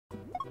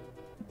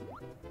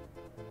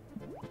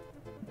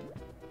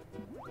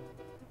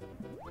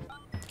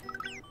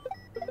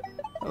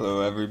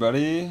Hello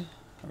everybody,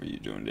 how are you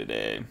doing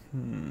today?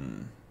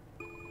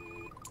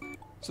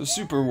 So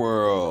Super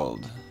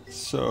World.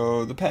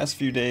 So the past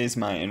few days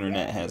my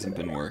internet hasn't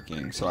been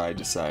working, so I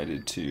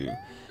decided to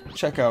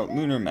check out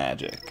Lunar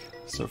Magic.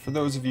 So for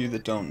those of you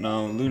that don't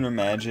know, Lunar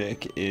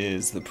Magic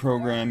is the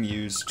program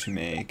used to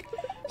make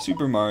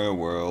Super Mario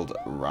World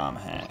ROM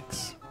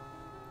hacks.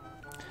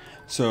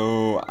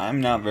 So I'm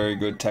not very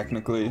good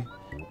technically,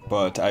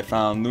 but I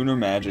found Lunar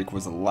Magic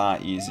was a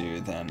lot easier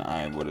than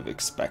I would have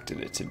expected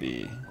it to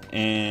be.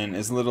 In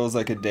as little as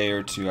like a day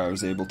or two, I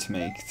was able to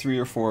make 3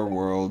 or 4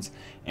 worlds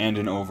and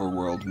an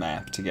overworld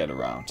map to get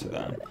around to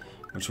them,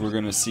 which we're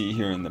going to see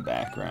here in the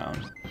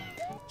background.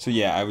 So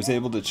yeah, I was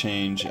able to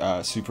change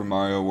Super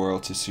Mario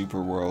World to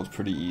Super World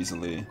pretty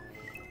easily.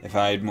 If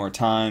I had more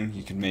time,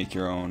 you could make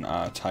your own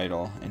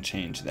title and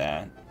change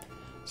that.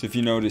 So if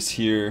you notice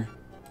here,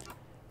 I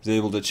was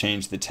able to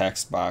change the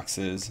text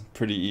boxes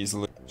pretty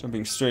easily.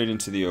 Jumping straight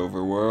into the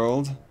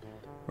overworld,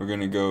 we're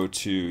going to go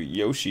to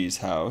Yoshi's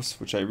house,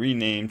 which I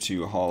renamed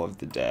to Hall of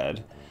the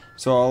Dead.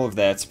 So all of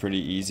that's pretty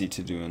easy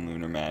to do in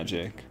Lunar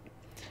Magic.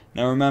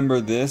 Now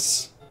remember,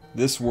 this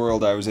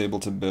world I was able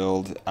to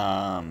build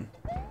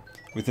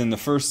within the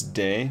first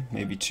day,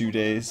 maybe 2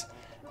 days,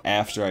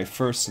 after I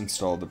first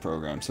installed the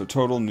program. So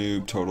total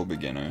noob, total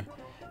beginner.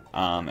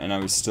 And I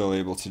was still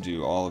able to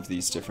do all of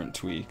these different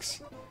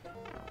tweaks.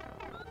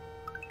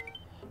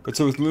 But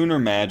so with Lunar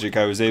Magic,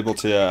 I was able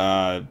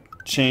to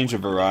change a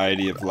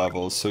variety of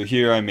levels. So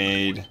here I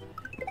made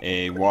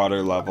a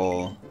water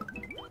level,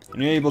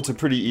 and you're able to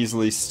pretty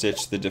easily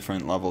stitch the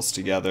different levels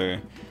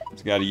together.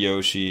 It's got a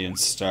Yoshi and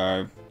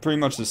Star, pretty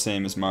much the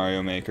same as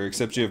Mario Maker,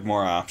 except you have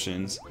more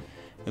options,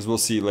 as we'll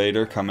see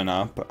later coming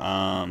up.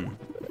 I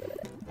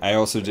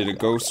also did a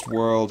ghost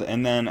world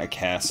and then a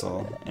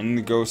castle. And in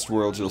the ghost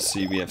world, you'll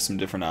see we have some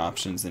different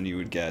options than you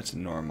would get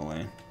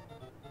normally.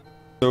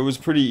 So it was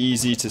pretty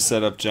easy to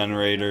set up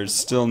generators.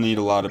 Still need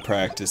a lot of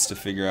practice to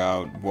figure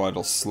out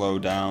what'll slow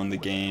down the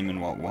game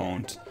and what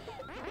won't.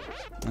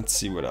 Let's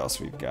see what else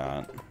we've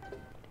got.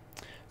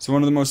 So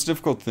one of the most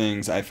difficult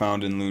things I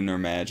found in Lunar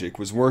Magic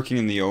was working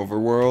in the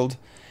overworld,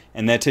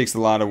 and that takes a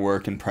lot of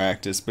work and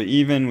practice, but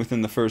even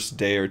within the first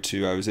day or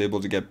two I was able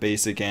to get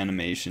basic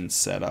animations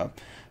set up.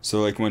 So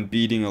like when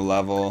beating a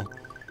level,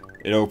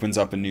 it opens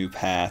up a new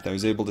path. I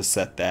was able to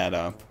set that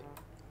up.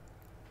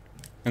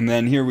 And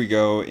then here we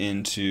go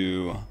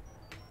into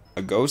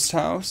a ghost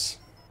house,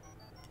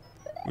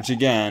 which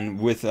again,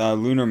 with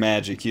Lunar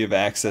Magic, you have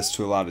access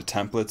to a lot of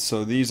templates,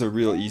 so these are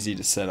real easy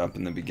to set up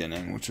in the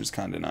beginning, which was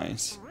kind of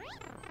nice.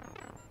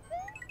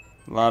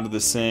 A lot of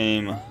the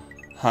same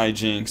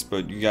hijinks,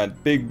 but you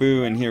got Big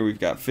Boo, and here we've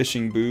got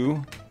Fishing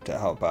Boo to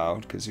help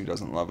out, because who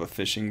doesn't love a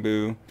Fishing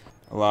Boo?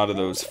 A lot of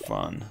those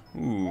fun.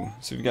 Ooh,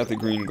 so we've got the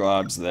green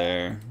globs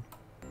there.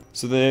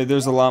 So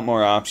there's a lot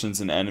more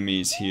options and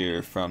enemies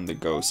here from the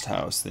ghost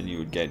house than you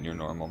would get in your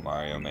normal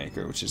Mario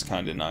Maker, which is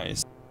kind of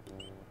nice.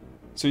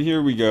 So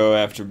here we go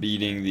after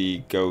beating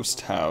the ghost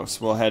house.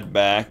 We'll head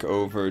back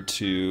over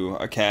to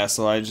a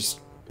castle. I just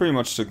pretty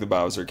much took the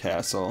Bowser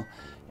castle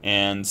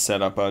and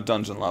set up a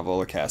dungeon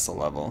level, a castle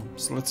level.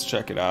 So let's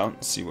check it out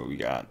and see what we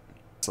got.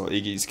 So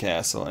Iggy's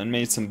castle, and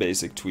made some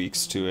basic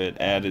tweaks to it,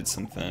 added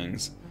some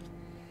things.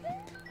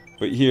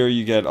 But here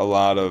you get a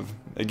lot of,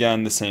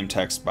 again, the same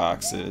text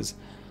boxes.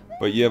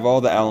 But you have all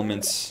the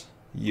elements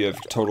you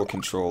have total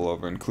control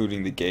over,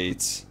 including the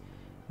gates,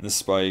 the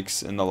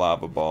spikes, and the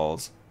lava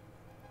balls.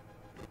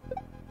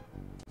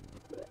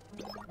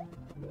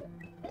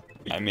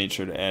 I made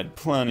sure to add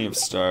plenty of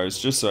stars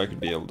just so I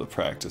could be able to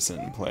practice it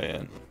and play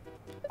it.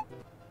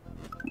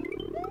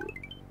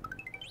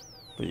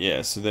 But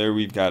yeah, so there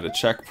we've got a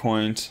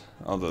checkpoint,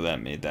 although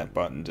that made that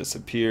button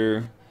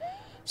disappear.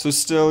 So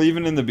still,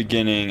 even in the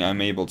beginning,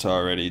 I'm able to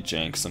already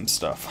jank some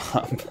stuff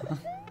up.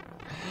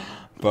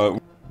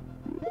 But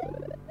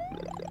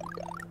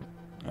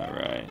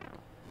alright,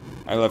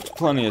 I left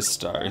plenty of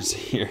stars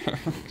here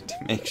to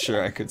make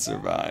sure I could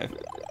survive.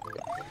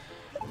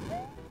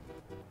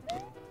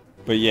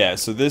 But yeah,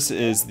 so this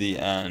is the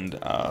end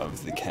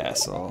of the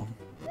castle.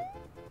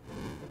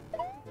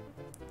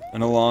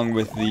 And along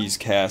with these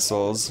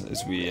castles,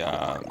 as we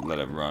let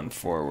it run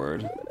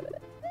forward,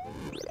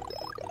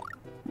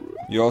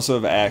 you also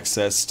have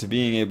access to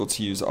being able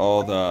to use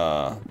all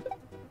the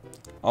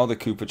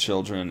Koopa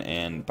children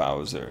and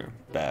Bowser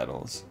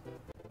battles.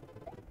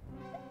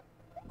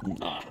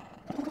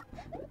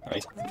 I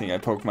think I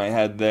poked my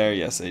head there.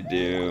 Yes, I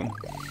do.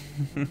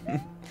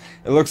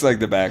 It looks like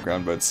the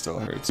background, but it still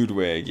hurts.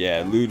 Ludwig,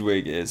 yeah,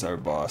 Ludwig is our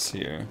boss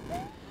here.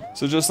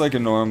 So just like a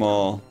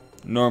normal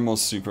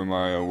Super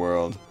Mario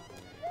World,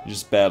 you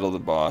just battle the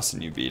boss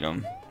and you beat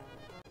him.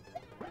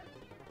 Here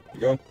we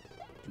go.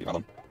 You got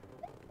him.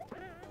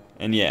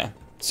 And yeah,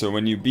 so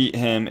when you beat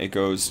him, it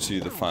goes to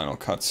the final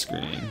cut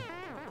screen.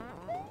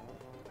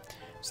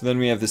 So then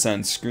we have this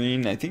end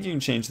screen. I think you can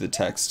change the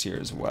text here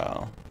as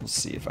well. We'll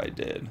see if I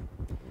did.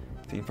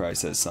 I think it probably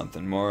says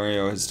something.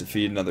 Mario has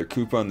defeated another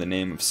Koopa in the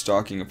name of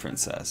stalking a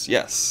princess.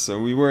 Yes,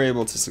 so we were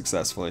able to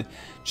successfully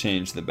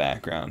change the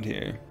background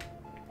here.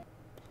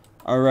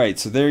 Alright,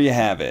 so there you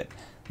have it.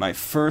 my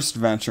first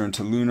venture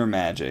into Lunar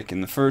Magic.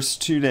 In the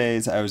first 2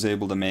 days, I was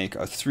able to make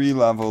a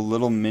 3-level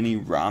little mini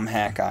ROM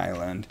hack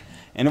island,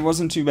 and it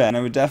wasn't too bad. And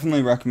I would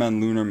definitely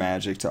recommend Lunar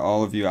Magic to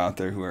all of you out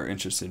there who are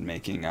interested in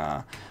making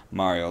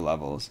Mario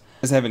levels. If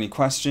you guys have any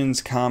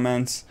questions,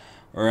 comments,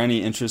 or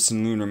any interest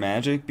in Lunar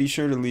Magic, be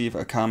sure to leave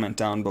a comment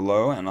down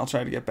below, and I'll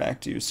try to get back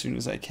to you as soon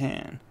as I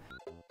can.